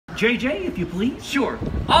JJ, if you please. Sure.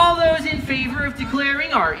 All those in favor of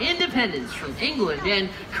declaring our independence from England and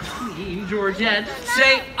Queen Georgette,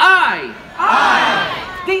 say aye.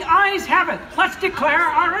 Aye. The ayes have it. Let's declare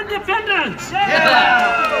our independence.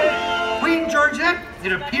 Yeah. Queen Georgette,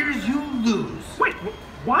 it appears you lose. Wait,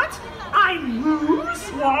 what? I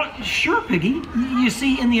lose? Well, sure, Piggy. You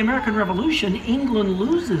see, in the American Revolution, England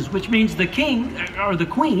loses, which means the king, or the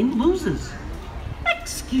queen, loses.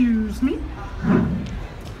 Excuse me?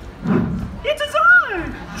 It is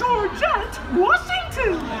I, Georgette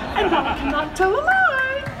Washington, and I cannot tell a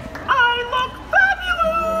lie. I look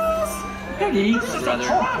fabulous! Piggy. This is a Oh,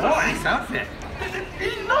 trial. nice outfit.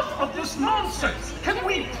 Enough of this nonsense. Can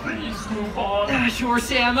we please move on? Sure,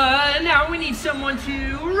 Sam. Now we need someone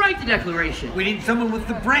to write the declaration. We need someone with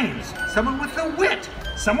the brains, someone with the wit.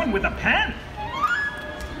 Someone with a pen.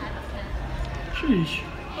 Sheesh.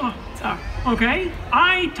 Okay,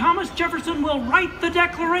 I, Thomas Jefferson, will write the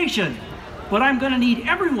Declaration. But I'm going to need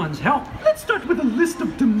everyone's help. Let's start with a list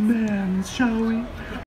of demands, shall we?